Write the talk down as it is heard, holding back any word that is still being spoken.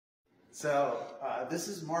So this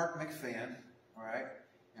is Mark Mcfann, all right?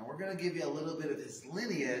 And we're going to give you a little bit of his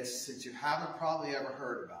lineage since you haven't probably ever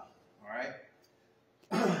heard about it, all right?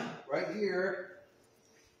 Right here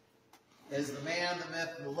is the man, the myth,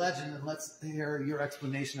 the legend, and let's hear your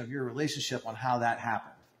explanation of your relationship on how that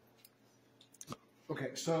happened.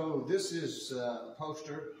 Okay, so this is a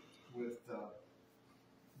poster with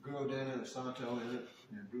Guro and Santo in it,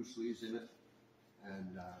 and Bruce Lee's in it,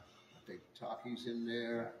 and I think Taki's in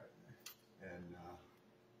there, and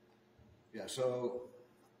yeah, so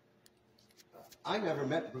I never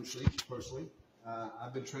met Bruce Lee personally.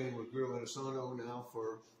 I've been training with Guro and Santo now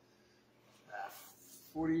for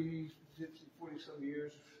 40 some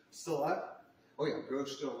years. Still alive? Oh yeah,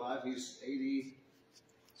 Guro's still alive. He's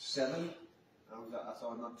 87. I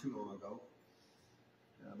saw him not too long ago.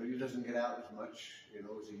 But he doesn't get out as much, you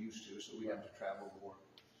know, as he used to, so we have to travel more.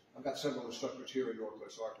 I've got several instructors here in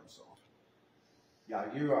Northwest Arkansas. Yeah,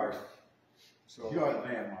 you are the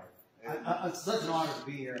man, Mark. It's such an honor to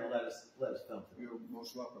be here and let us film. You're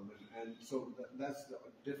most welcome. And so that's the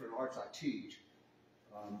different arts I teach.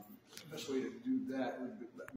 The best way to do that would be